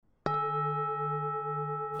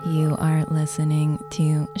You are listening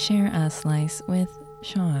to Share a Slice with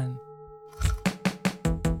Sean.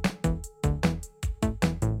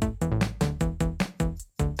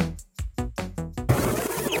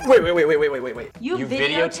 Wait. You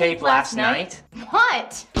videotaped last night?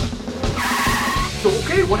 What? So,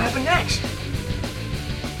 okay, what happened next?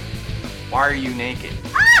 Why are you naked?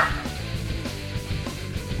 Ah!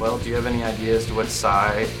 Well, do you have any idea as to what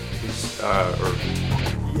side is,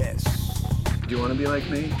 Yes. Do you want to be like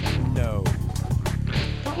me? No.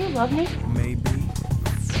 Don't you love me? Maybe.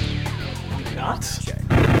 Not? Check.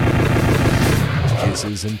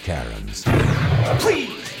 Kisses and Caroms.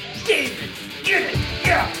 Please! David! Get it!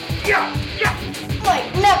 Yeah!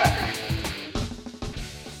 Like, never!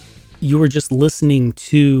 You were just listening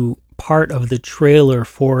to part of the trailer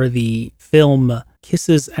for the film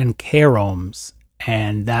Kisses and Caroms,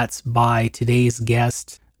 and that's by today's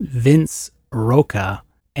guest, Vince Rocca.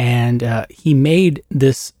 And he made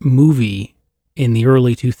this movie in the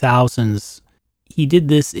early 2000s. He did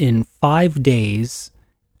this in 5 days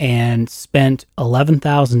and spent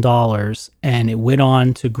 $11,000, and it went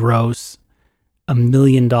on to gross $1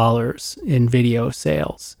 million in video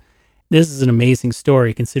sales. This is an amazing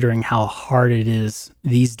story considering how hard it is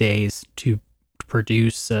these days to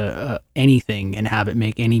produce anything and have it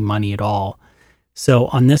make any money at all. So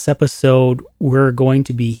on this episode, we're going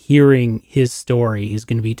to be hearing his story. He's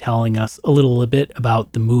going to be telling us a little bit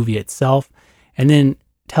about the movie itself, and then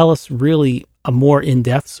tell us really a more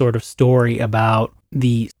in-depth sort of story about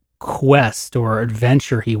the quest or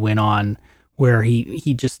adventure he went on, where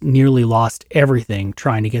he just nearly lost everything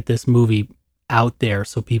trying to get this movie out there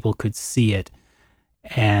so people could see it.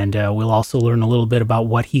 And we'll also learn a little bit about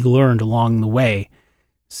what he learned along the way.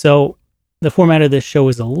 So the format of this show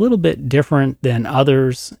is a little bit different than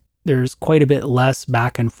others. There's quite a bit less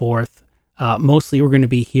back and forth. Mostly we're going to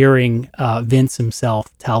be hearing Vince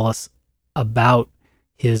himself tell us about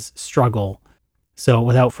his struggle. So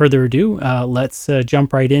without further ado, let's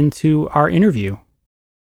jump right into our interview.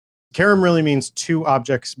 Carom really means two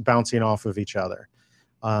objects bouncing off of each other.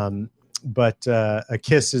 But a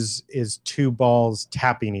kiss is two balls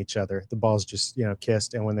tapping each other. The balls just,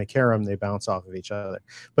 kissed, and when they carom, they bounce off of each other.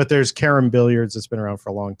 But there's carom billiards that's been around for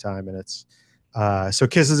a long time, and it's so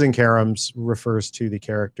kisses and caroms refers to the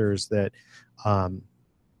characters that,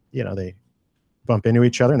 they bump into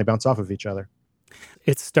each other and they bounce off of each other.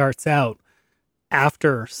 It starts out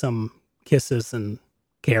after some kisses and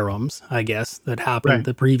caroms, I guess, that happened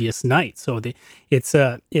the previous night. So it's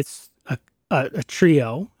a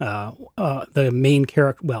trio. The main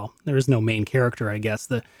character, well, there is no main character, I guess.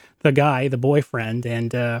 The guy, the boyfriend,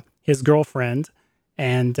 and his girlfriend,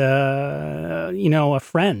 and a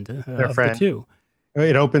friend of the two.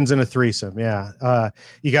 It opens in a threesome. Yeah,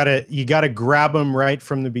 you gotta grab them right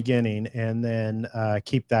from the beginning, and then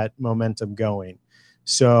keep that momentum going.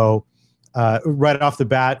 So right off the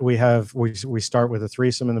bat, we start with a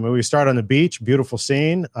threesome in the movie. We start on the beach, beautiful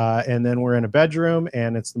scene, and then we're in a bedroom,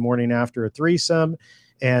 and it's the morning after a threesome,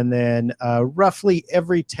 and then roughly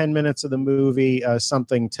every 10 minutes of the movie,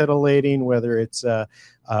 something titillating, whether it's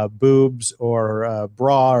boobs or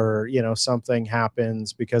bra or something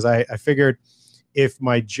happens, because I figured if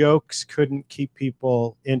my jokes couldn't keep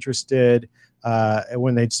people interested,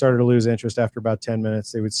 when they started to lose interest after about 10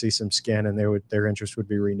 minutes, they would see some skin and their interest would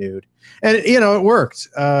be renewed. And, it worked.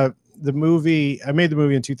 I made the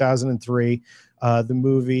movie in 2003. The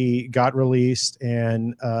movie got released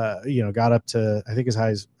and, got up to, I think as high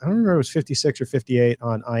as, I don't remember, it was 56 or 58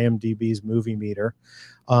 on IMDb's movie meter.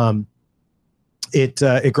 It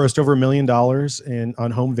grossed over $1 million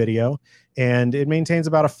on home video, and it maintains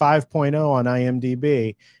about a 5.0 on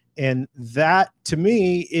IMDb. And that, to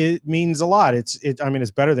me, it means a lot. It's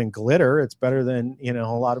better than Glitter. It's better than,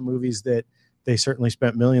 a lot of movies that they certainly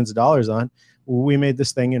spent millions of dollars on. We made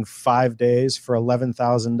this thing in 5 days for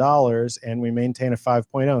 $11,000, and we maintain a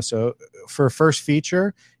 5.0. So for a first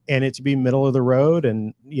feature, and it to be middle of the road,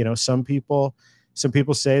 and, some people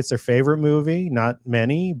say it's their favorite movie, not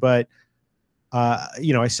many, but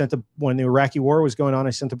I sent when the Iraqi war was going on,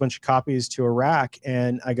 I sent a bunch of copies to Iraq,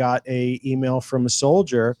 and I got a email from a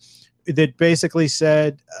soldier that basically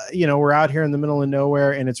said, we're out here in the middle of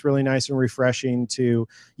nowhere, and it's really nice and refreshing to,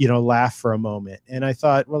 laugh for a moment. And I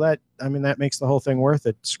thought, well, that makes the whole thing worth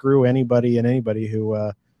it. Screw anybody and anybody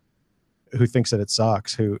who thinks that it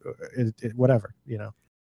sucks, whatever.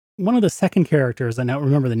 One of the second characters, I don't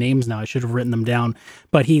remember the names now, I should have written them down,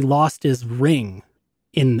 but he lost his ring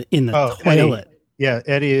in the toilet. Eddie. Yeah,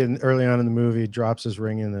 Eddie, early on in the movie, drops his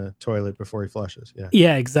ring in the toilet before he flushes.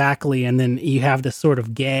 Yeah, exactly. And then you have this sort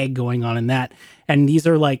of gag going on in that. And these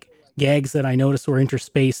are like gags that I noticed were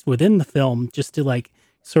interspaced within the film just to like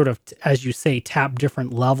sort of, as you say, tap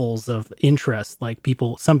different levels of interest. Like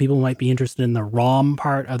some people might be interested in the rom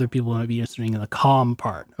part, other people might be interested in the com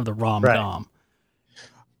part of the rom-com.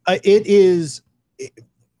 It is.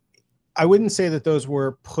 I wouldn't say that those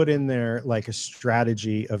were put in there like a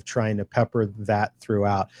strategy of trying to pepper that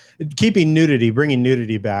throughout. Bringing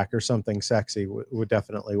nudity back or something sexy would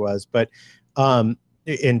definitely was, but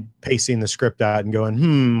in pacing the script out and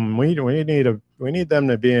going, we need them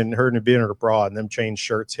to be in her to be in her bra and them change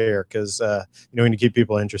shirts here because we need to keep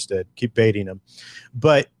people interested, keep baiting them.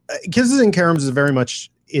 But Kisses and Caroms is very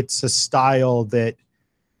much, it's a style that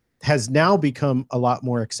has now become a lot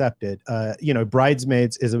more accepted.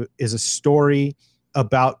 Bridesmaids is a story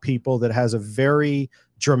about people that has a very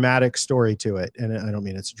dramatic story to it. And I don't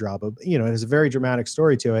mean it's a drama, but it has a very dramatic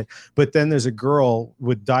story to it. But then there's a girl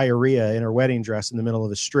with diarrhea in her wedding dress in the middle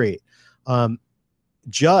of the street.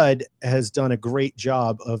 Judd has done a great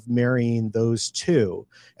job of marrying those two,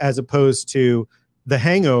 as opposed to The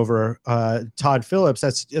Hangover, Todd Phillips.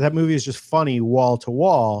 That movie is just funny wall to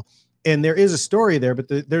wall. And there is a story there, but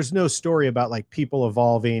there's no story about like people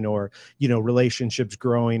evolving or, relationships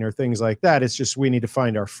growing or things like that. It's just, we need to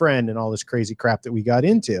find our friend and all this crazy crap that we got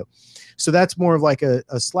into. So that's more of like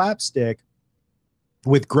a slapstick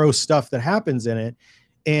with gross stuff that happens in it.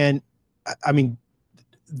 And I mean,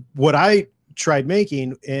 what I tried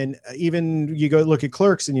making, and even you go look at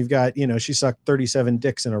Clerks and you've got, she sucked 37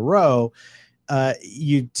 dicks in a row.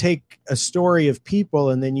 You take a story of people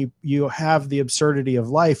and then you have the absurdity of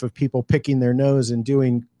life of people picking their nose and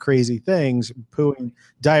doing crazy things, pooing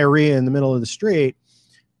diarrhea in the middle of the street.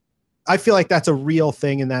 I feel like that's a real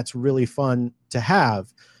thing and that's really fun to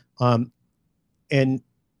have. And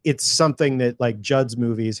it's something that like Judd's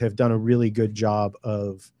movies have done a really good job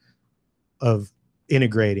of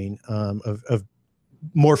integrating, of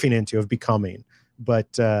morphing into, of becoming.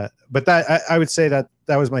 But that I would say that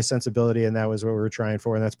was my sensibility, and that was what we were trying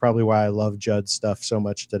for, and that's probably why I love Judd's stuff so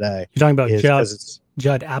much today. You're talking about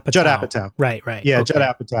Judd Apatow. Judd Apatow, right? Yeah, okay.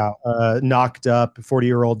 Judd Apatow, Knocked Up,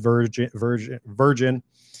 40-Year-Old Virgin,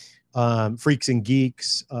 Freaks and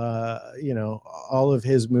Geeks. All of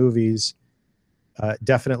his movies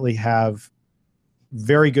definitely have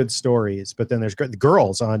very good stories. But then there's the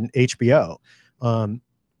Girls on HBO.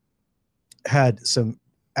 Had some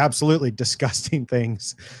absolutely disgusting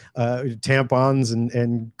things, tampons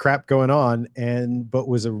and crap going on, but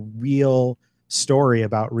was a real story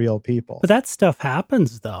about real people. But that stuff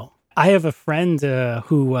happens though. I have a friend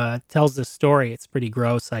who tells this story. It's pretty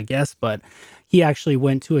gross, I guess, but he actually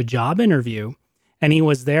went to a job interview and he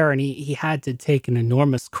was there and he had to take an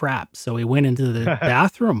enormous crap. So he went into the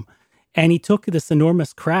bathroom and he took this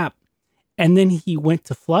enormous crap and then he went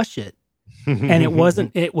to flush it. And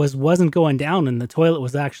it wasn't going down, and the toilet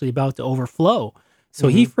was actually about to overflow. So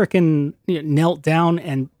he freaking knelt down,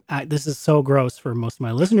 and this is so gross for most of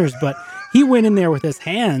my listeners, but he went in there with his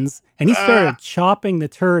hands and he started chopping the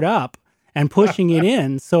turd up and pushing it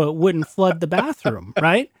in so it wouldn't flood the bathroom,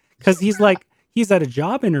 right? Because he's at a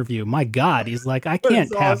job interview. My God, he's like, I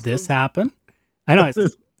can't have this happen. I know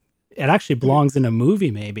it actually belongs in a movie,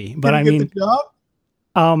 maybe, but I mean,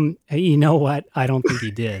 you know what? I don't think he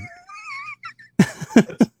did.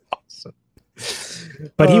 That's awesome.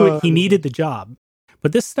 But he needed the job.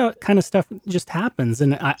 But this kind of stuff just happens.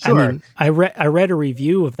 And I read a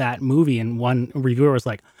review of that movie, and one reviewer was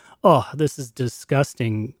like, "Oh, this is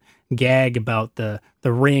disgusting gag about the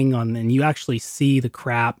ring on," and you actually see the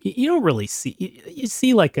crap. You don't really see. You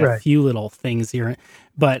see like a few little things here,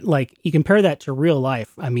 but like you compare that to real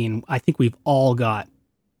life. I mean, I think we've all got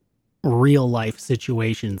real life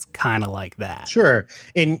situations kind of like that. Sure.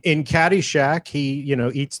 In Caddyshack, he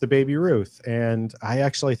eats the Baby Ruth, and I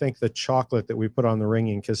actually think the chocolate that we put on the ring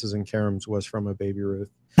in Kisses and Caroms was from a Baby Ruth.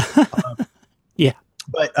 Yeah.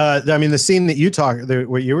 But I mean, the scene that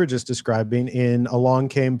what you were just describing in Along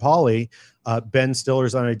Came Polly, Ben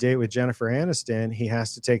Stiller's on a date with Jennifer Aniston. He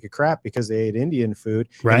has to take a crap because they ate Indian food.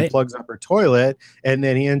 Right. And he plugs up her toilet, and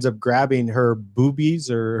then he ends up grabbing her boobies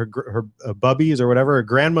or her bubbies or whatever, her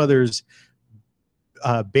grandmother's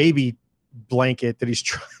baby blanket that he's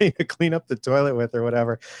trying to clean up the toilet with or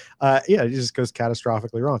whatever. It just goes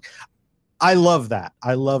catastrophically wrong. I love that.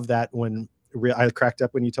 I love that when I cracked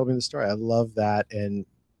up when you told me the story. I love that. And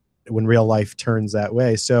when real life turns that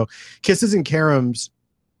way. So Kisses and Caroms,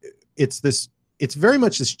 it's very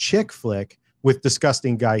much this chick flick with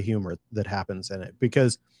disgusting guy humor that happens in it,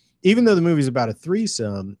 because even though the movie's about a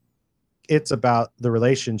threesome, it's about the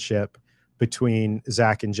relationship between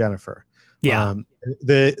Zach and Jennifer. Yeah.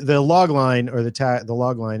 The log line or the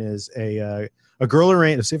log line is a girl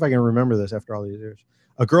arranges. Let's see if I can remember this after all these years.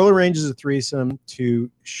 A girl arranges a threesome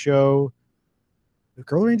to show The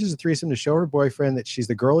girl arranges a threesome to show her boyfriend that she's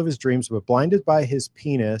the girl of his dreams, but blinded by his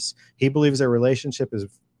penis, he believes their relationship is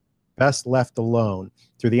best left alone.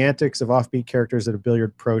 Through the antics of offbeat characters at a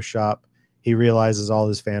billiard pro shop, he realizes all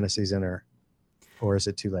his fantasies in her. Or is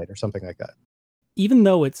it too late? Or something like that. Even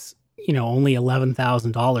though it's, only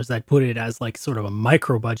 $11,000, I'd put it as like sort of a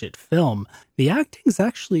micro budget film. The acting's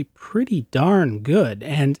actually pretty darn good.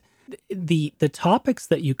 And the topics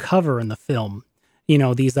that you cover in the film,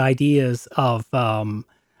 these ideas of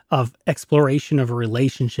exploration of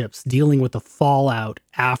relationships, dealing with the fallout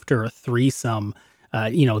after a threesome,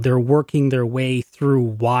 they're working their way through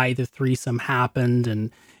why the threesome happened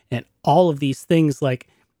and all of these things. Like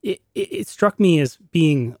it struck me as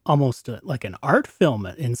being almost like an art film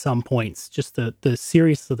in some points, just the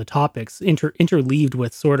seriousness of the topics interleaved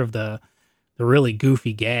with sort of the really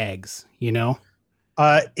goofy gags,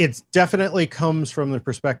 It definitely comes from the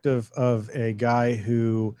perspective of a guy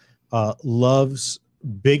who loves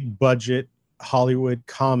big budget Hollywood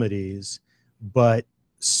comedies, but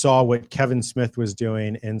saw what Kevin Smith was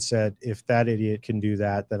doing and said, if that idiot can do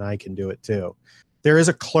that, then I can do it too. There is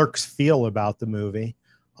a Clerks feel about the movie.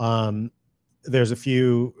 There's a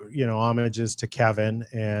few, homages to Kevin,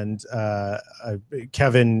 and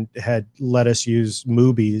Kevin had let us use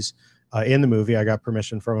movies in the movie. I got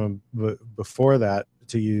permission from him before that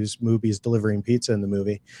to use movies delivering pizza in the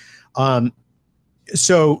movie.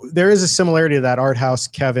 So there is a similarity to that art house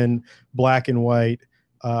Kevin, black and white.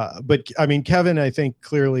 But I mean, Kevin, I think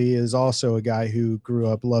clearly is also a guy who grew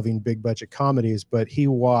up loving big budget comedies, but he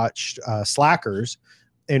watched Slackers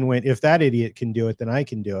and went, if that idiot can do it, then I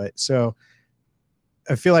can do it. So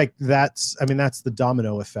I feel like that's the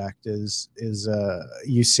domino effect is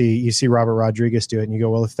you see Robert Rodriguez do it and you go,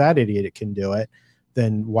 well, if that idiot can do it,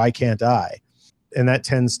 then why can't I? And that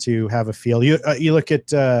tends to have a feel. You look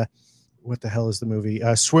at, what the hell is the movie?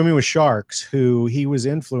 Swimming with Sharks, who he was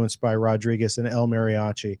influenced by Rodriguez and El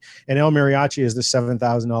Mariachi. And El Mariachi is the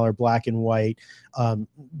 $7,000 black and white,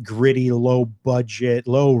 gritty, low budget,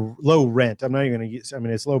 low rent. I'm not even going to use,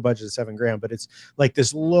 it's low budget at $7,000, but it's like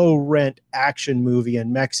this low rent action movie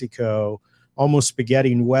in Mexico, almost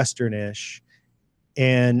spaghetti westernish.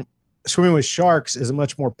 And Swimming with Sharks is a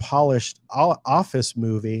much more polished office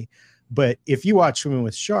movie. But if you watch Swimming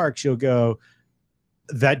with Sharks, you'll go,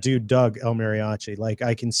 that dude dug El Mariachi. Like,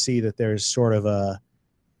 I can see that there's sort of a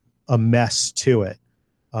mess to it.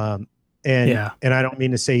 And I don't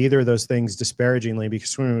mean to say either of those things disparagingly, because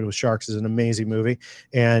Swimming with Sharks is an amazing movie.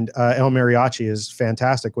 And El Mariachi is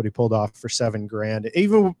fantastic, what he pulled off for $7,000.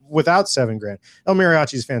 Even without $7,000, El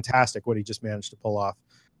Mariachi is fantastic, what he just managed to pull off.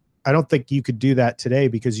 I don't think you could do that today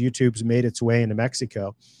because YouTube's made its way into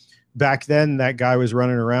Mexico. Back then, that guy was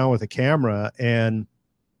running around with a camera and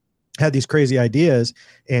had these crazy ideas,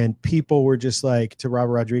 and people were just like, to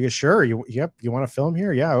Robert Rodriguez, sure, you want to film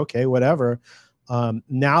here? Yeah, okay, whatever.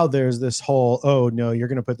 Now there's this whole, oh no, you're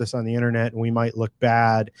going to put this on the internet and we might look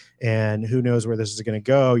bad, and who knows where this is going to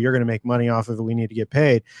go. You're going to make money off of it. We need to get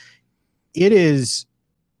paid. It is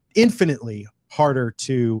infinitely harder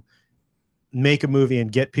to make a movie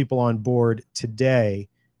and get people on board today,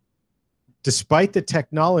 despite the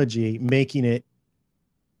technology making it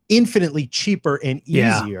infinitely cheaper and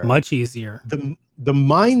easier. Yeah, much easier. The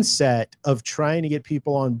mindset of trying to get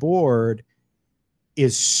people on board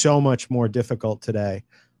is so much more difficult today.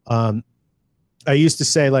 I used to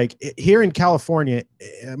say, like, here in California,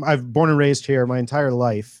 I've born and raised here my entire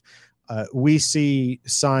life. We see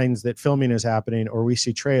signs that filming is happening, or we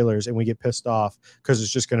see trailers and we get pissed off because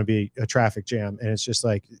it's just going to be a traffic jam. And it's just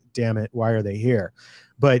like, damn it, why are they here?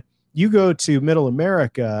 But you go to middle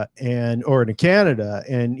America or to Canada,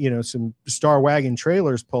 and some Star Wagon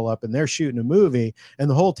trailers pull up and they're shooting a movie, and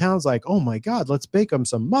the whole town's like, oh my God, let's bake them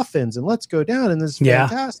some muffins and let's go down. And this is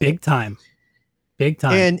fantastic. Big time.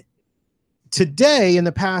 And today, in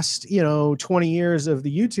the past, 20 years of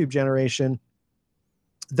the YouTube generation,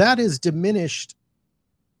 that is diminished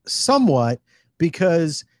somewhat,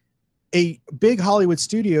 because a big Hollywood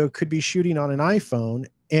studio could be shooting on an iPhone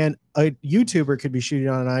and a YouTuber could be shooting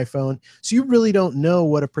on an iPhone. So you really don't know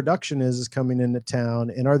what a production is coming into town,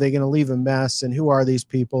 and are they going to leave a mess, and who are these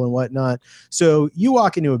people and whatnot. So you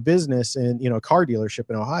walk into a business and, a car dealership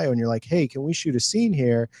in Ohio, and you're like, hey, can we shoot a scene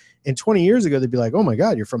here? And 20 years ago, they'd be like, oh my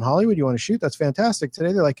God, you're from Hollywood. You want to shoot? That's fantastic.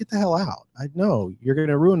 Today, they're like, get the hell out. I know you're going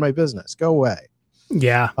to ruin my business. Go away.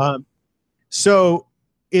 Yeah. So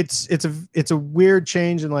it's a weird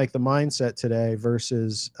change in like the mindset today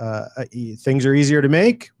versus things are easier to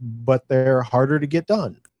make, but they're harder to get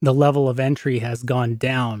done. The level of entry has gone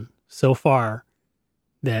down so far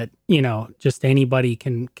that, just anybody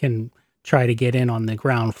can try to get in on the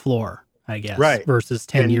ground floor, I guess, right, versus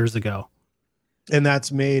 10 years ago. And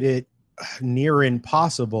that's made it near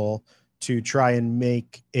impossible to try and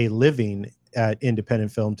make a living at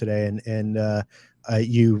independent film today. And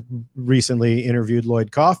you recently interviewed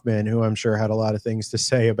Lloyd Kaufman, who I'm sure had a lot of things to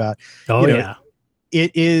say about,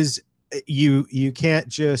 it is, you can't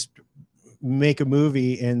just make a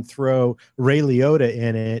movie and throw Ray Liotta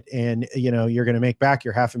in it and you're going to make back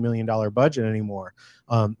your $500,000 budget anymore.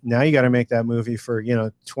 Now you got to make that movie for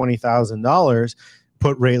 $20,000,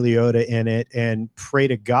 put Ray Liotta in it, and pray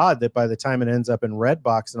to God that by the time it ends up in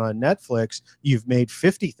Redbox and on Netflix, you've made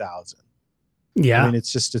 50,000. Yeah, I mean,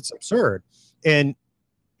 it's absurd. And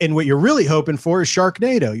what you're really hoping for is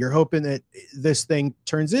Sharknado. You're hoping that this thing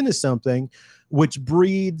turns into something which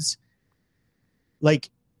breeds, like,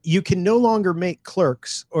 you can no longer make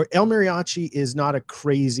Clerks, or El Mariachi is not a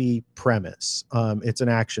crazy premise. It's an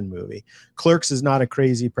action movie. Clerks is not a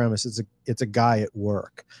crazy premise. It's a guy at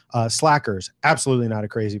work. Slackers, absolutely not a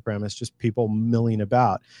crazy premise, just people milling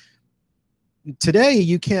about. Today,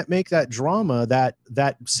 you can't make that drama,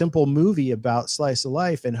 that simple movie about slice of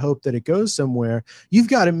life and hope that it goes somewhere. You've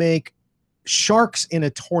got to make sharks in a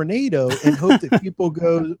tornado and hope that people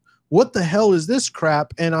go, what the hell is this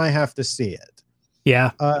crap? And I have to see it.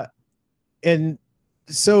 Yeah. And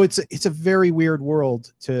so it's a very weird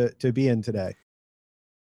world to be in today.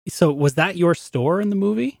 So was that your store in the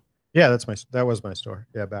movie? Yeah, that was my store.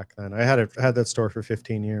 Yeah, back then. I had that store for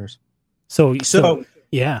 15 years. So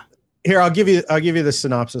yeah. Here, I'll give you the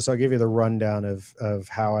synopsis. I'll give you the rundown of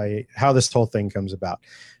how this whole thing comes about.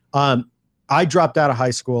 I dropped out of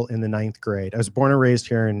high school in the 9th grade. I was born and raised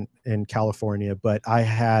here in California, but I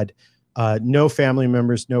had no family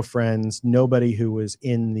members, no friends, nobody who was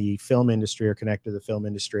in the film industry or connected to the film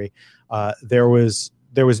industry. There was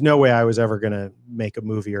no way I was ever going to make a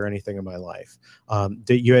movie or anything in my life.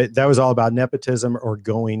 That was all about nepotism or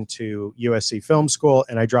going to USC Film School,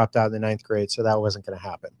 and I dropped out in the 9th grade, so that wasn't going to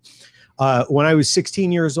happen. When I was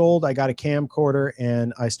 16 years old, I got a camcorder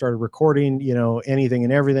and I started recording, anything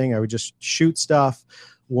and everything. I would just shoot stuff.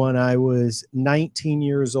 When I was 19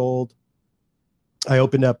 years old, I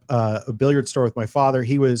opened up a billiard store with my father.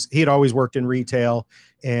 He had always worked in retail,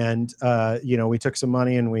 and we took some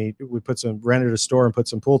money and we rented a store and put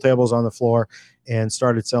some pool tables on the floor and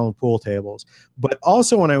started selling pool tables. But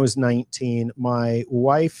also when I was 19, my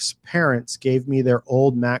wife's parents gave me their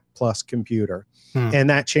old Mac Plus computer. And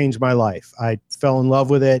that changed my life. I fell in love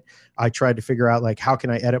with it. I tried to figure out, like, how can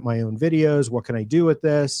I edit my own videos? What can I do with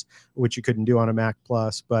this? Which you couldn't do on a Mac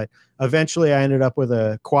Plus. But eventually I ended up with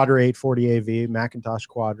a Quadra 840 AV, Macintosh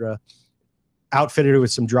Quadra, outfitted it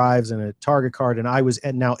with some drives and a Target card. And I was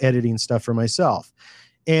now editing stuff for myself.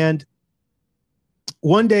 And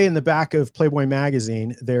one day in the back of Playboy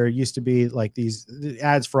magazine, there used to be like these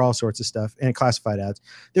ads for all sorts of stuff and classified ads.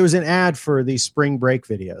 There was an ad for these spring break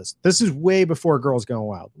videos. This is way before Girls Gone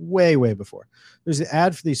Wild, way, way before. There's an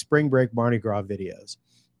ad for these spring break Mardi Gras videos.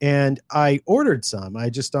 And I ordered some. I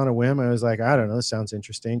just, on a whim, I was like, I don't know, this sounds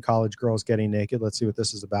interesting. College girls getting naked. Let's see what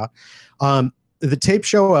this is about. The tapes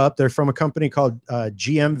show up. They're from a company called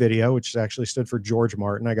GM Video, which actually stood for George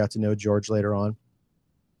Martin. I got to know George later on.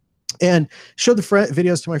 And showed the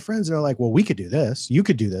videos to my friends. And they're like, well, we could do this. You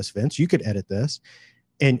could do this, Vince. You could edit this.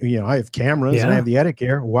 And, I have cameras and I have the edit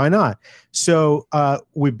gear. Why not? So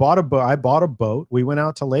we bought a boat. I bought a boat. We went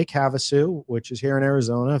out to Lake Havasu, which is here in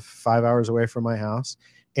Arizona, 5 hours away from my house.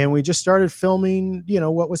 And we just started filming,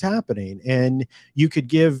 what was happening. And you could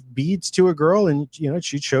give beads to a girl and,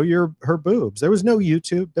 she'd show her boobs. There was no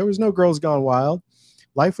YouTube. There was no Girls Gone Wild.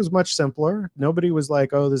 Life was much simpler. Nobody was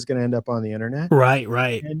like, oh, this is going to end up on the internet.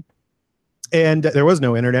 Right. And there was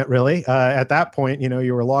no internet really. At that point,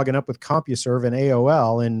 you were logging up with CompuServe and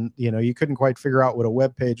AOL, and you couldn't quite figure out what a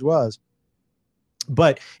web page was.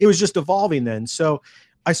 But it was just evolving then. So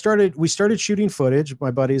we started shooting footage,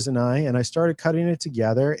 my buddies and I started cutting it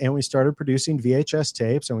together, and we started producing VHS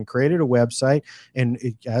tapes, and we created a website. And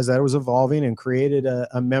as that was evolving, and created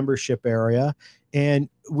a membership area, and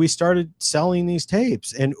we started selling these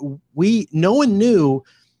tapes. And no one knew.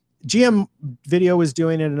 GM Video was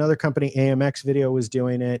doing it. Another company, AMX Video, was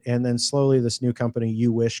doing it. And then slowly this new company,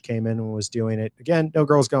 You Wish, came in and was doing it. Again, no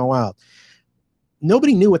Girls Gone Wild.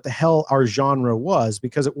 Nobody knew what the hell our genre was,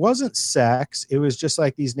 because it wasn't sex. It was just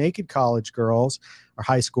like these naked college girls or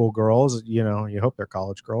high school girls. You hope they're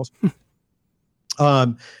college girls.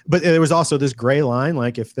 But there was also this gray line,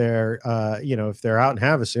 like if they're out in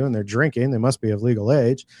Havasu and they're drinking, they must be of legal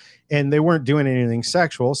age, and they weren't doing anything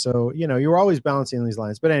sexual. So, you were always balancing these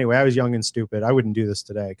lines. But anyway, I was young and stupid. I wouldn't do this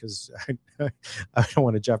today because I don't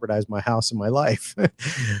want to jeopardize my house and my life.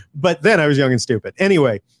 But then I was young and stupid.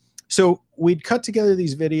 Anyway, So we'd cut together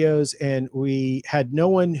these videos, and we had no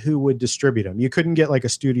one who would distribute them. You couldn't get like a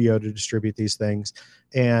studio to distribute these things,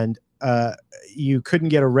 and you couldn't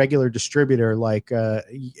get a regular distributor, like a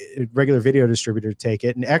regular video distributor, to take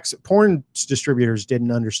it. And porn distributors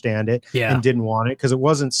didn't understand it and didn't want it because it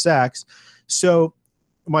wasn't sex. So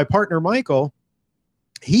my partner, Michael,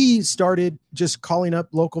 he started just calling up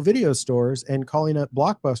local video stores and calling up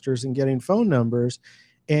Blockbusters and getting phone numbers.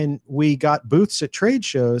 And we got booths at trade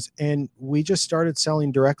shows, and we just started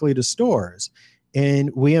selling directly to stores. And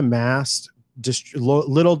we amassed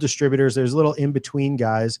little distributors. There's little in-between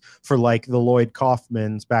guys for like the Lloyd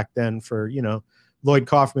Kaufmans back then. For, Lloyd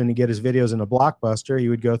Kaufman, to get his videos in a Blockbuster, he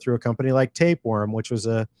would go through a company like Tapeworm, which was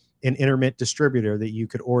an intermittent distributor that you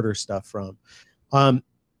could order stuff from.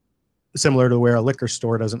 Similar to where a liquor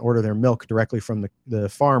store doesn't order their milk directly from the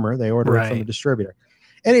farmer. They order it from the distributor.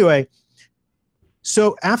 Anyway,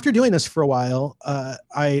 so after doing this for a while,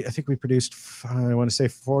 I think we produced, I want to say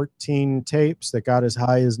 14 tapes that got as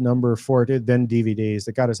high as number 4, then DVDs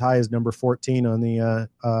that got as high as number 14 on the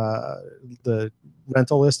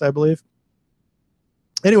rental list, I believe.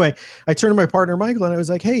 Anyway, I turned to my partner, Michael, and I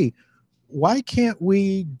was like, hey, why can't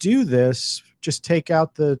we do this? Just take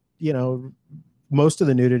out the, most of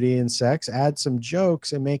the nudity and sex, add some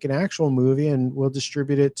jokes, and make an actual movie, and we'll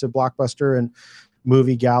distribute it to Blockbuster and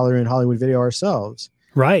Movie Gallery and Hollywood Video ourselves.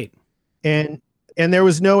 Right. And there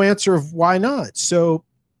was no answer of why not. So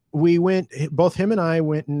we went, both him and I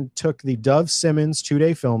went and took the Dove Simmons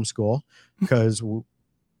 2-day film school, because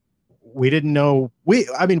we didn't know, we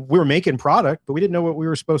were making product, but we didn't know what we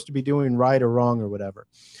were supposed to be doing right or wrong or whatever.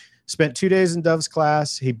 Spent 2 days in Dove's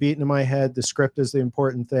class. He beat into my head, the script is the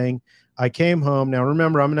important thing. I came home. Now,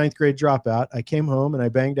 remember, I'm a 9th grade dropout. I came home and I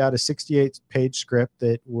banged out a 68-page script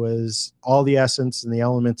that was all the essence and the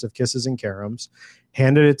elements of Kisses and Caroms,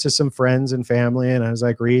 handed it to some friends and family, and I was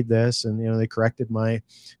like, read this. And, they corrected my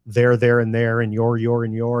there, and there, and your,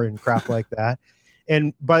 and crap like that.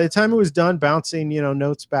 And by the time it was done bouncing,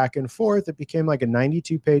 notes back and forth, it became like a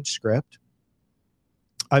 92-page script.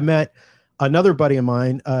 I met another buddy of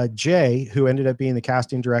mine, Jay, who ended up being the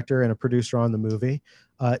casting director and a producer on the movie.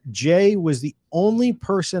 Jay was the only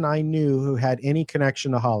person I knew who had any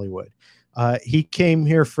connection to Hollywood. He came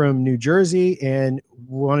here from New Jersey and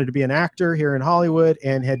wanted to be an actor here in Hollywood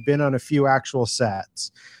and had been on a few actual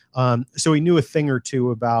sets. So he knew a thing or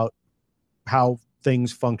two about how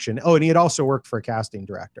things function. Oh, and he had also worked for a casting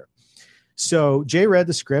director. So Jay read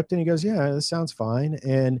the script and he goes, yeah, this sounds fine.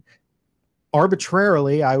 And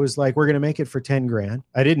arbitrarily, I was like, we're going to make it for 10 grand.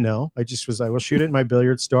 I didn't know. I just was like, we'll shoot it in my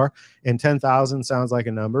billiard store, and 10,000 sounds like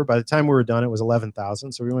a number. By the time we were done, it was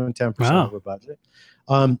 11,000. So we went 10% over budget.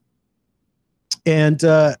 I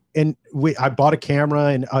bought a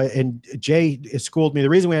camera, and Jay schooled me. The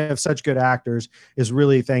reason we have such good actors is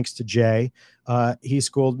really thanks to Jay. He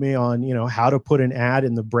schooled me on, how to put an ad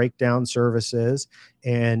in the breakdown services.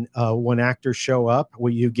 And when actors show up,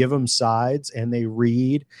 you give them sides and they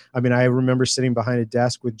read. I mean, I remember sitting behind a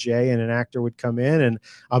desk with Jay, and an actor would come in, and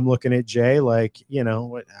I'm looking at Jay like,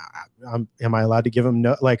 am I allowed to give him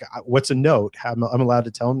what's a note? I'm allowed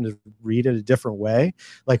to tell him to read it a different way.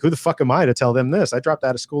 Like, who the fuck am I to tell them this? I dropped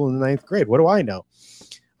out of school in the 9th grade. What do I know?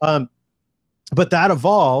 But that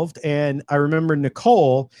evolved, and I remember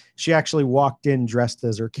Nicole, she actually walked in dressed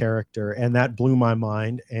as her character, and that blew my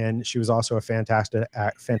mind, and she was also a fantastic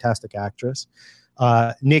actress.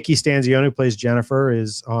 Nikki Stanzione, who plays Jennifer,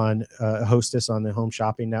 is on hostess on the Home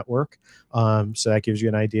Shopping Network, so that gives you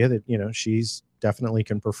an idea that, she's definitely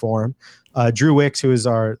can perform. Drew Wicks, who is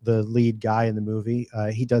the lead guy in the movie,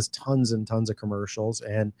 he does tons and tons of commercials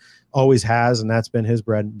and always has, and that's been his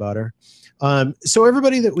bread and butter. So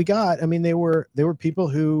everybody that we got, I mean, they were people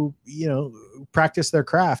who, practiced their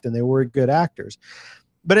craft, and they were good actors.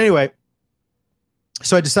 But anyway,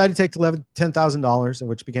 so I decided to take $10,000,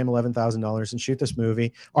 which became $11,000, and shoot this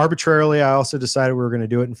movie. Arbitrarily, I also decided we were going to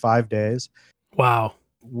do it in 5 days. Wow.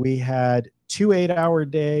 We had 2 8-hour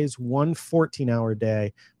days, 1 14-hour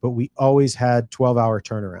day, but we always had 12-hour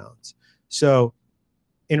turnarounds. So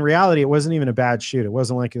in reality, it wasn't even a bad shoot. It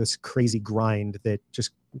wasn't like this crazy grind that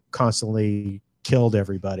just constantly killed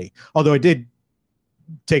everybody. Although it did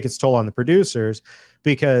take its toll on the producers,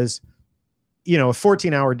 because, a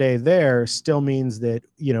 14-hour day there still means that,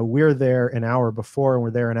 we're there an hour before and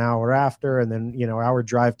we're there an hour after. And then, our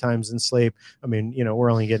drive times and sleep. I mean,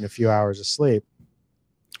 we're only getting a few hours of sleep,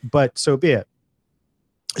 but so be it.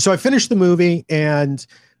 So I finished the movie, and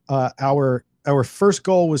our our first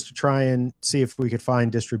goal was to try and see if we could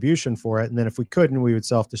find distribution for it. And then if we couldn't, we would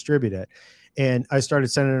self-distribute it. And I started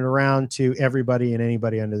sending it around to everybody and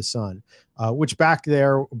anybody under the sun, which back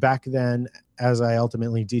then, as I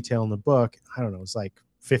ultimately detail in the book, I don't know, it's like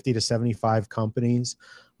 50 to 75 companies.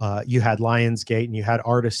 You had Lionsgate, and you had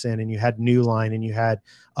Artisan, and you had New Line, and you had,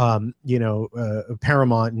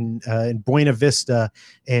 Paramount and Buena Vista.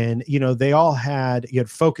 And, they all had, you had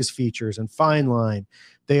Focus Features and Fine Line.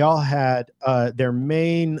 They all had their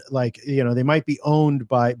main, they might be owned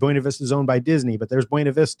by, Buena Vista is owned by Disney, but there's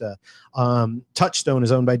Buena Vista. Touchstone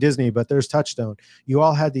is owned by Disney, but there's Touchstone. You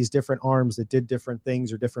all had these different arms that did different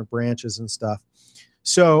things or different branches and stuff.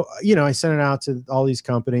 So, I sent it out to all these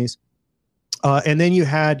companies. And then you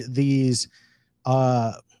had these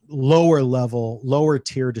lower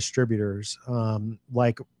tier distributors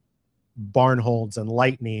like Barnholds and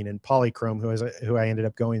Lightning and Polychrome, who I ended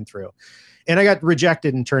up going through. And I got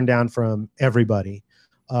rejected and turned down from everybody.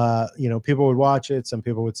 People would watch it. Some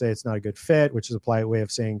people would say it's not a good fit, which is a polite way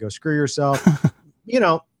of saying go screw yourself.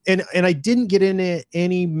 And I didn't get into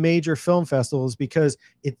any major film festivals because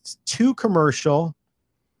it's too commercial,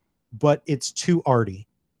 but it's too arty.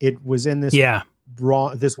 It was in this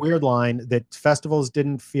this weird line that festivals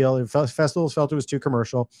felt it was too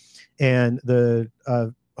commercial, and the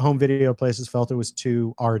home video places felt it was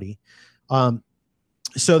too arty.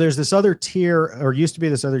 So there's this other tier, or used to be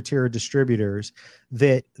this other tier of distributors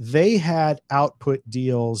that they had output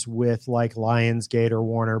deals with, like Lionsgate or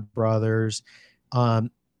Warner Brothers,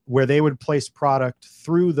 where they would place product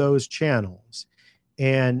through those channels.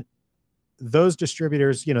 And those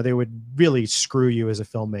distributors, they would really screw you as a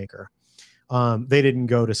filmmaker. They didn't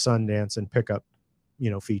go to Sundance and pick up,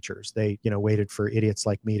 features. They, waited for idiots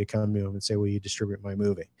like me to come to them and say, will you distribute my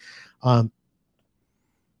movie?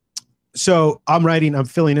 So I'm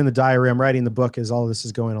filling in the diary. I'm writing the book as all this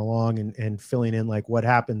is going along and filling in like what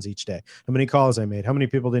happens each day. How many calls I made, how many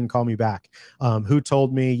people didn't call me back? Who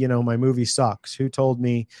told me, my movie sucks? Who told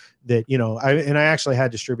me that, I actually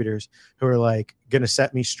had distributors who were like going to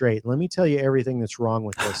set me straight. Let me tell you everything that's wrong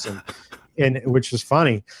with this. And which was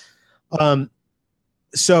funny.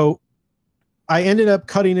 So I ended up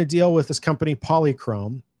cutting a deal with this company,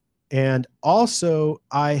 Polychrome. And also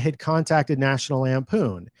I had contacted National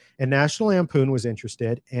Lampoon, and National Lampoon was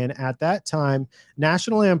interested. And at that time,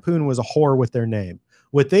 National Lampoon was a whore with their name.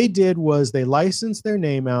 What they did was they licensed their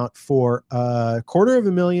name out for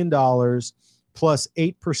 $250,000 plus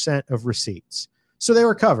 8% of receipts. So they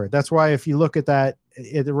were covered. That's why if you look at that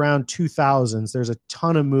at around 2000s, there's a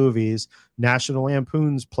ton of movies. National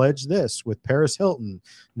Lampoon's Pledge This with Paris Hilton,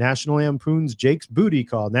 National Lampoon's Jake's Booty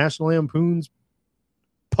Call, National Lampoon's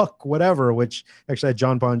Puck whatever, which actually had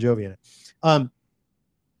John Bon Jovi in it.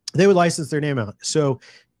 They would license their name out. So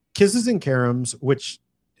Kisses and Caroms, which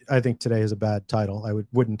I think today is a bad title. I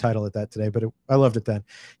wouldn't title it that today, but I loved it then.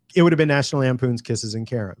 It would have been National Lampoon's Kisses and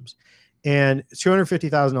Caroms, and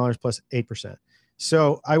 $250,000 plus 8%.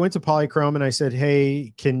 So I went to Polychrome and I said,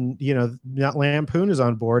 hey, that Lampoon is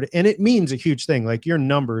on board. And it means a huge thing. Like your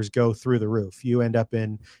numbers go through the roof. You end up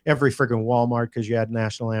in every friggin' Walmart because you had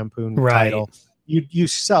National Lampoon title. You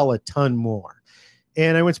sell a ton more.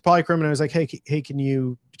 And I went to Polychrome and I was like, hey, can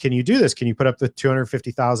you do this? Can you put up the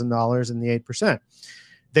 $250,000 and the 8%?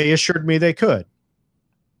 They assured me they could.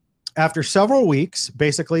 After several weeks,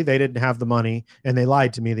 basically they didn't have the money and they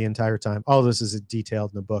lied to me the entire time. All this is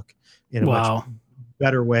detailed in the book in a much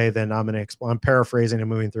better way than I'm going to explain. I'm paraphrasing and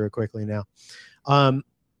moving through it quickly now.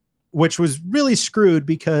 Which was really screwed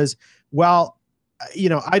because while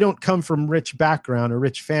I don't come from rich background or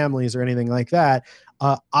rich families or anything like that.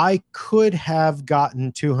 I could have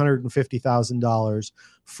gotten $250,000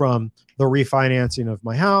 from the refinancing of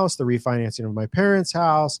my house, the refinancing of my parents'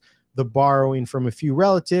 house, the borrowing from a few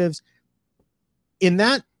relatives. In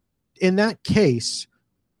that case,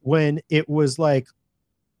 when it was like,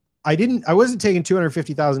 I wasn't taking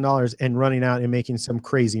 $250,000 and running out and making some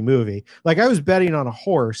crazy movie. Like I was betting on a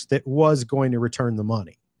horse that was going to return the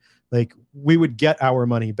money. Like we would get our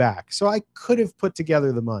money back. So I could have put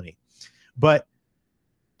together the money, but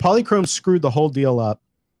Polychrome screwed the whole deal up,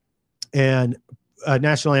 and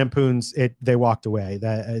National Lampoon's they walked away.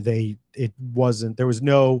 There was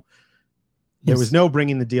no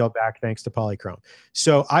bringing the deal back thanks to Polychrome.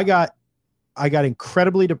 So I got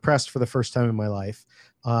incredibly depressed for the first time in my life.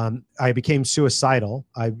 I became suicidal.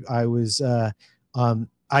 I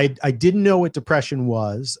didn't know what depression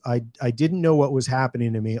was. I didn't know what was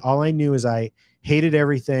happening to me. All I knew is I hated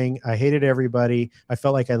everything. I hated everybody. I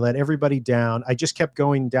felt like I let everybody down. I just kept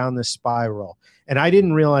going down this spiral. And I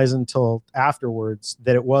didn't realize until afterwards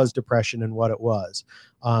that it was depression and what it was.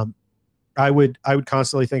 I would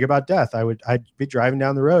constantly think about death. I'd be driving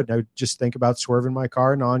down the road and I would just think about swerving my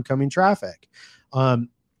car in oncoming traffic.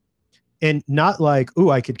 And not like,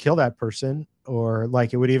 ooh, I could kill that person, or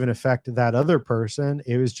like it would even affect that other person.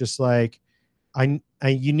 It was just like,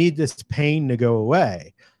 you need this pain to go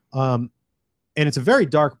away. And it's a very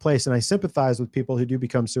dark place. And I sympathize with people who do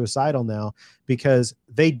become suicidal now, because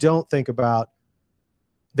they don't think about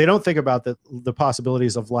the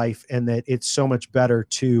possibilities of life, and that it's so much better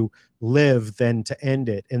to live than to end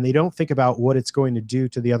it. And they don't think about what it's going to do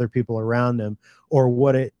to the other people around them, or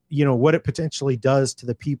what it potentially does to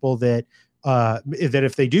the people that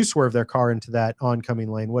if they do swerve their car into that oncoming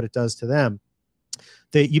lane, what it does to them.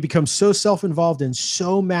 That you become so self-involved and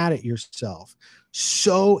so mad at yourself,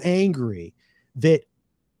 so angry, that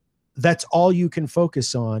that's all you can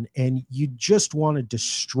focus on, and you just want to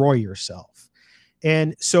destroy yourself.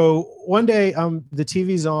 And so one day the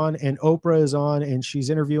TV's on and Oprah is on, and she's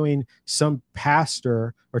interviewing some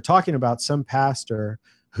pastor, or talking about some pastor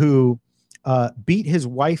who beat his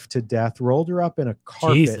wife to death, rolled her up in a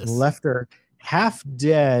carpet, and left her half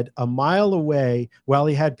dead a mile away while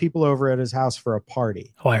he had people over at his house for a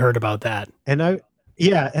party. Oh, I heard about that. And I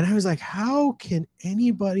was like, how does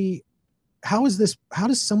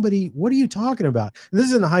somebody, what are you talking about? And this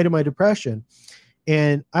is in the height of my depression.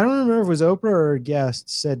 And I don't remember if it was Oprah or a guest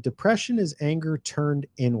said, depression is anger turned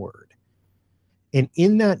inward. And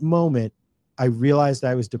in that moment, I realized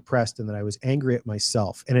I was depressed and that I was angry at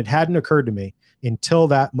myself. And it hadn't occurred to me until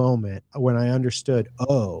that moment when I understood,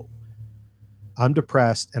 oh, I'm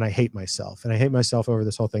depressed and I hate myself. And I hate myself over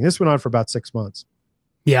this whole thing. This went on for about 6 months.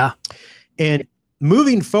 Yeah. And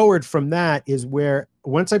moving forward from that is where,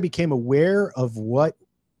 once I became aware of what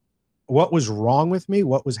was wrong with me,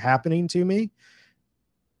 what was happening to me,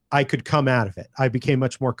 I could come out of it. I became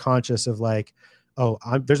much more conscious of like, oh,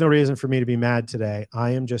 there's no reason for me to be mad today. I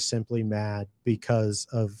am just simply mad because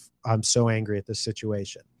I'm so angry at this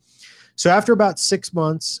situation. So after about 6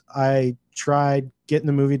 months, I tried getting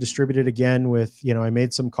the movie distributed again with, I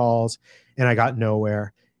made some calls and I got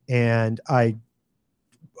nowhere. And I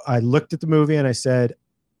looked at the movie and I said,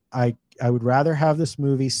 I would rather have this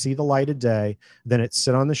movie see the light of day than it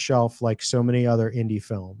sit on the shelf like so many other indie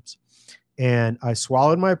films. And I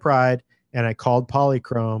swallowed my pride and I called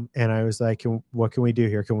Polychrome and I was like, what can we do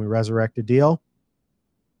here? Can we resurrect a deal?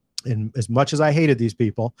 And as much as I hated these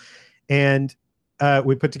people, and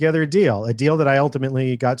we put together a deal that I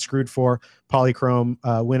ultimately got screwed for.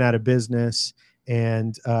 Polychrome went out of business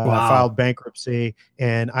and filed bankruptcy.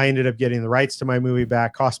 And I ended up getting the rights to my movie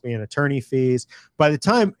back, cost me an attorney fees. By the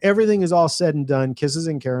time everything is all said and done, Kisses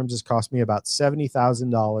and Caroms has cost me about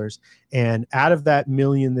 $70,000. And out of that $1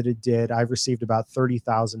 million that it did, I've received about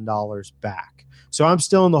 $30,000 back. So I'm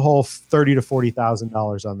still in the whole $30,000 to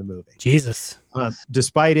 $40,000 on the movie. Jesus.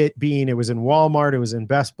 Despite it was in Walmart, it was in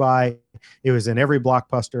Best Buy, it was in every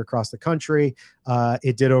Blockbuster across the country.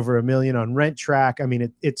 It did over $1 million on Rent Track. I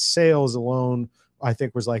mean, its sales alone, I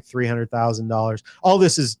think, was like $300,000. All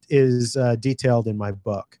this is detailed in my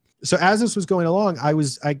book. So as this was going along,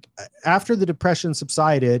 after the depression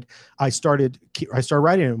subsided, I started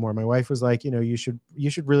writing it more. My wife was like, you should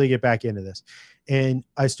really get back into this. And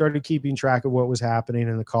I started keeping track of what was happening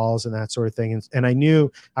in the calls and that sort of thing. And I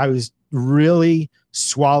knew I was really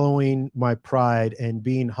swallowing my pride and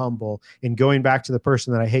being humble and going back to the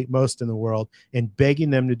person that I hate most in the world and begging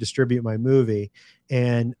them to distribute my movie.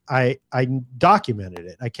 And I documented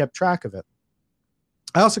it. I kept track of it.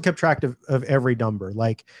 I also kept track of every number,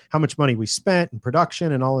 like how much money we spent in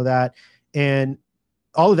production and all of that. And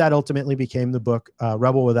all of that ultimately became the book,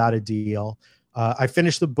 Rebel Without a Deal. I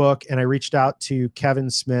finished the book and I reached out to Kevin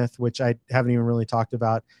Smith, which I haven't even really talked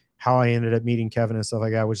about how I ended up meeting Kevin and stuff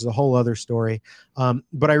like that, which is a whole other story.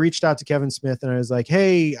 But I reached out to Kevin Smith and I was like,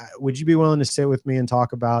 hey, would you be willing to sit with me and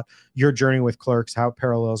talk about your journey with Clerks, how it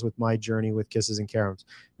parallels with my journey with Kisses and Caroms?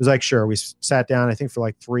 He was like, sure. We sat down, I think for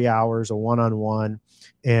like 3 hours, a one-on-one.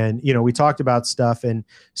 And, we talked about stuff. And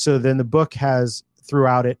so then the book has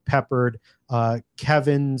throughout it peppered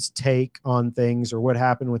Kevin's take on things, or what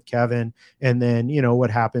happened with Kevin, and then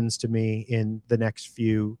what happens to me in the next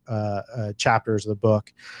few chapters of the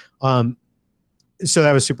book. So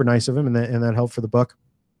that was super nice of him, and that helped for the book.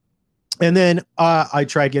 And then I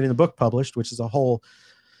tried getting the book published, which is a whole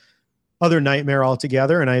other nightmare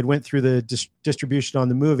altogether. And I had went through the distribution on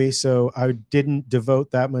the movie, so I didn't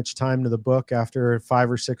devote that much time to the book. After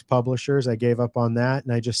 5 or 6 publishers, I gave up on that,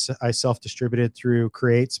 and I self-distributed through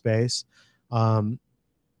CreateSpace.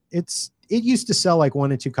 It used to sell like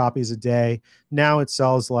 1 to 2 copies a day. Now it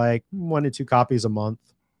sells like 1 to 2 copies a month,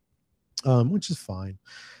 which is fine.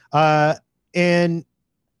 And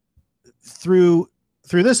through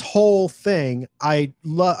through this whole thing, I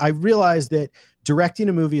realized that directing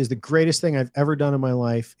a movie is the greatest thing I've ever done in my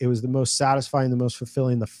life. It was the most satisfying, the most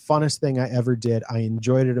fulfilling, the funnest thing I ever did. I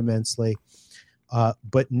enjoyed it immensely.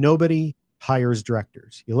 But nobody hires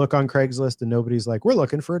directors. You look on Craigslist and nobody's like, we're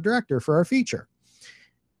looking for a director for our feature.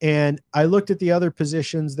 And I looked at the other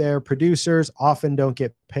positions there. Producers often don't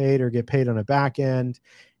get paid or get paid on a back end.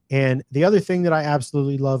 And the other thing that I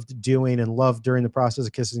absolutely loved doing and loved during the process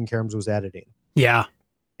of Kisses and Caroms was editing. Yeah.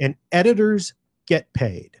 And editors get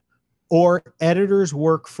paid, or editors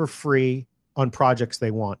work for free on projects they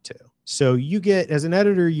want to. So you get, as an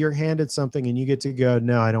editor, you're handed something and you get to go,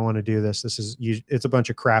 no, I don't want to do this. It's a bunch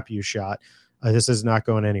of crap you shot. This is not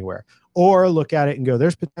going anywhere. Or look at it and go,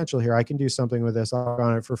 there's potential here. I can do something with this. I'll work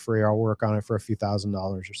on it for free. I'll work on it for a few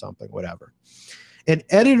 $1,000s or something, whatever. And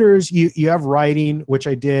editors, you have writing, which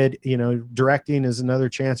I did. Directing is another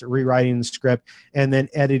chance at rewriting the script, and then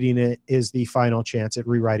editing it is the final chance at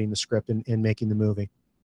rewriting the script and making the movie.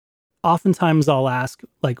 Oftentimes I'll ask,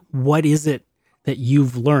 like, what is it that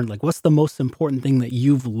you've learned? Like, what's the most important thing that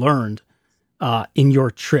you've learned in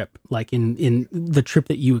your trip, like in the trip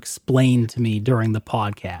that you explained to me during the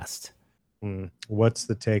podcast? What's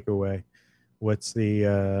the takeaway? What's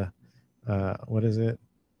the, what is it?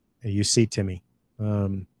 You see Timmy.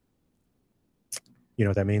 You know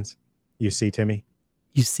what that means? You see Timmy?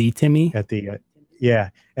 You see Timmy? At the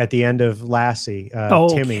end of Lassie,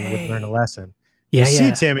 Okay. Timmy would learn a lesson. Yeah, you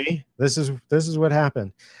see Timmy. This is what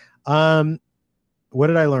happened. What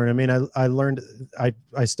did I learn? I mean, I learned,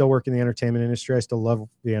 I still work in the entertainment industry. I still love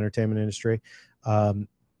the entertainment industry.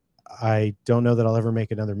 I don't know that I'll ever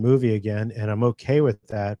make another movie again, and I'm okay with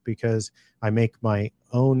that because I make my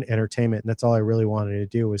own entertainment, and that's all I really wanted to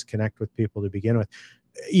do, was connect with people to begin with.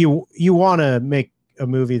 You want to make a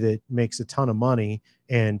movie that makes a ton of money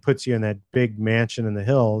and puts you in that big mansion in the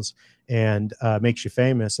hills and makes you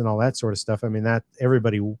famous and all that sort of stuff. I mean, that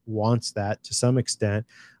everybody wants that to some extent,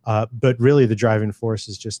 but really the driving force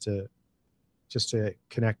is just to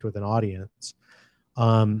connect with an audience.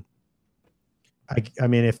 I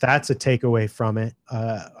mean, if that's a takeaway from it,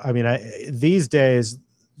 these days,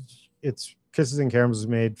 it's Kisses and Caroms was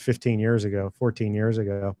made 14 years ago.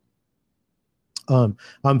 I'm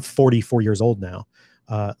 44 years old now.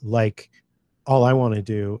 All I want to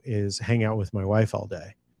do is hang out with my wife all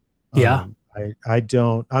day. Yeah.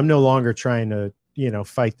 I'm no longer trying to,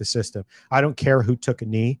 fight the system. I don't care who took a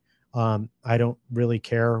knee. I don't really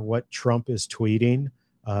care what Trump is tweeting,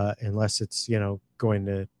 unless it's, going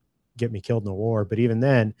to get me killed in a war. But even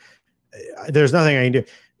then, there's nothing I can do.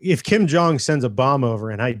 If Kim Jong sends a bomb over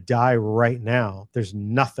and I die right now, there's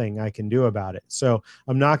nothing I can do about it. So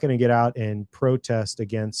I'm not going to get out and protest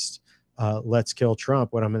against let's kill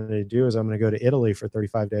Trump. What I'm going to do is I'm going to go to Italy for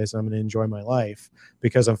 35 days and I'm going to enjoy my life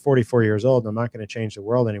because I'm 44 years old and I'm not going to change the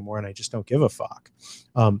world anymore. And I just don't give a fuck.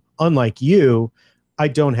 Unlike you, I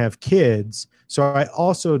don't have kids. So I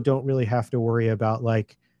also don't really have to worry about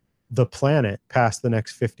the planet past the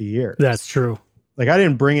next 50 years. That's true. I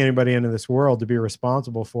didn't bring anybody into this world to be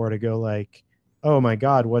responsible for, to go oh my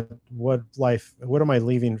God, what am I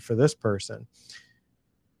leaving for this person?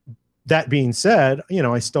 That being said,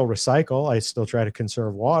 I still recycle. I still try to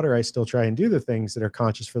conserve water. I still try and do the things that are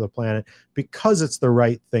conscious for the planet because it's the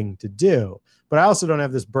right thing to do. But I also don't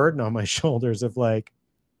have this burden on my shoulders of I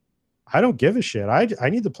don't give a shit. I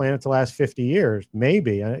need the planet to last 50 years.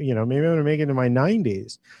 Maybe, maybe I'm going to make it into my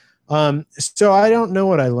 90s. So I don't know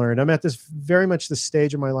what I learned. I'm at this very much the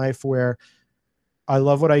stage of my life where I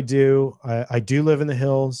love what I do. I do live in the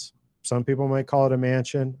hills. Some people might call it a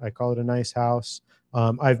mansion. I call it a nice house.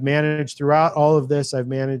 I've managed throughout all of this, I've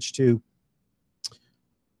managed to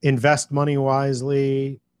invest money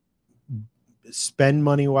wisely, spend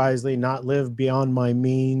money wisely, not live beyond my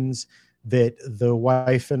means. That the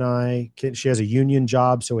wife and she has a union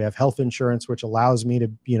job, so we have health insurance, which allows me to,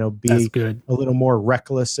 be a little more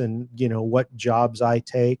reckless in, what jobs I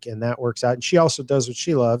take, and that works out. And she also does what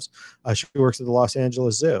she loves. She works at the Los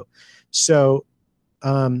Angeles Zoo. So,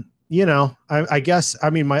 I guess,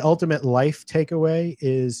 my ultimate life takeaway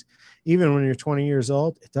is, even when you're 20 years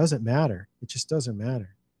old, it doesn't matter. It just doesn't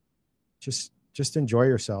matter. Just enjoy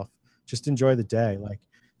yourself. Just enjoy the day.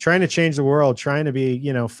 Trying to change the world, trying to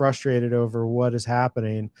be, frustrated over what is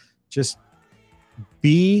happening. Just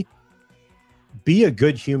be a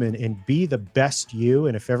good human and be the best you.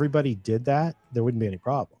 And if everybody did that, there wouldn't be any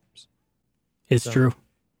problems. It's true.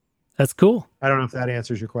 That's cool. I don't know if that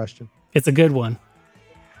answers your question. It's a good one.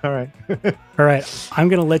 All right. All right. I'm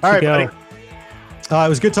going to let you go. It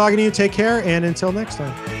was good talking to you. Take care. And until next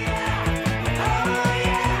time.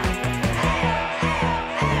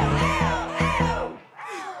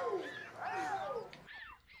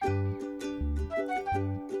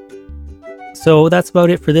 So that's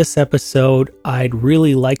about it for this episode. I'd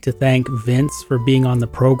really like to thank Vince for being on the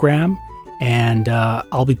program, and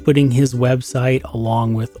I'll be putting his website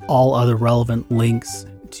along with all other relevant links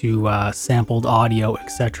to sampled audio,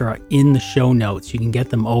 etc. in the show notes. You can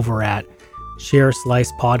get them over at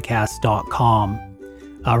shareslicepodcast.com.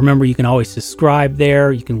 Remember, you can always subscribe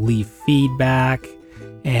there. You can leave feedback.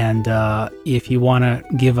 And if you want to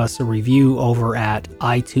give us a review over at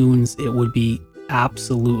iTunes, it would be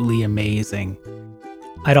absolutely amazing.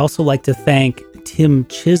 I'd also like to thank Tim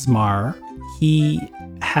Chismar. He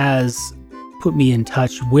has put me in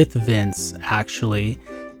touch with Vince, actually.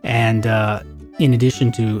 And in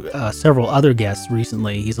addition to several other guests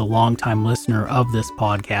recently, he's a longtime listener of this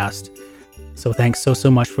podcast. So thanks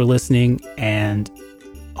so much for listening, and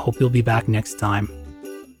hope you'll be back next time.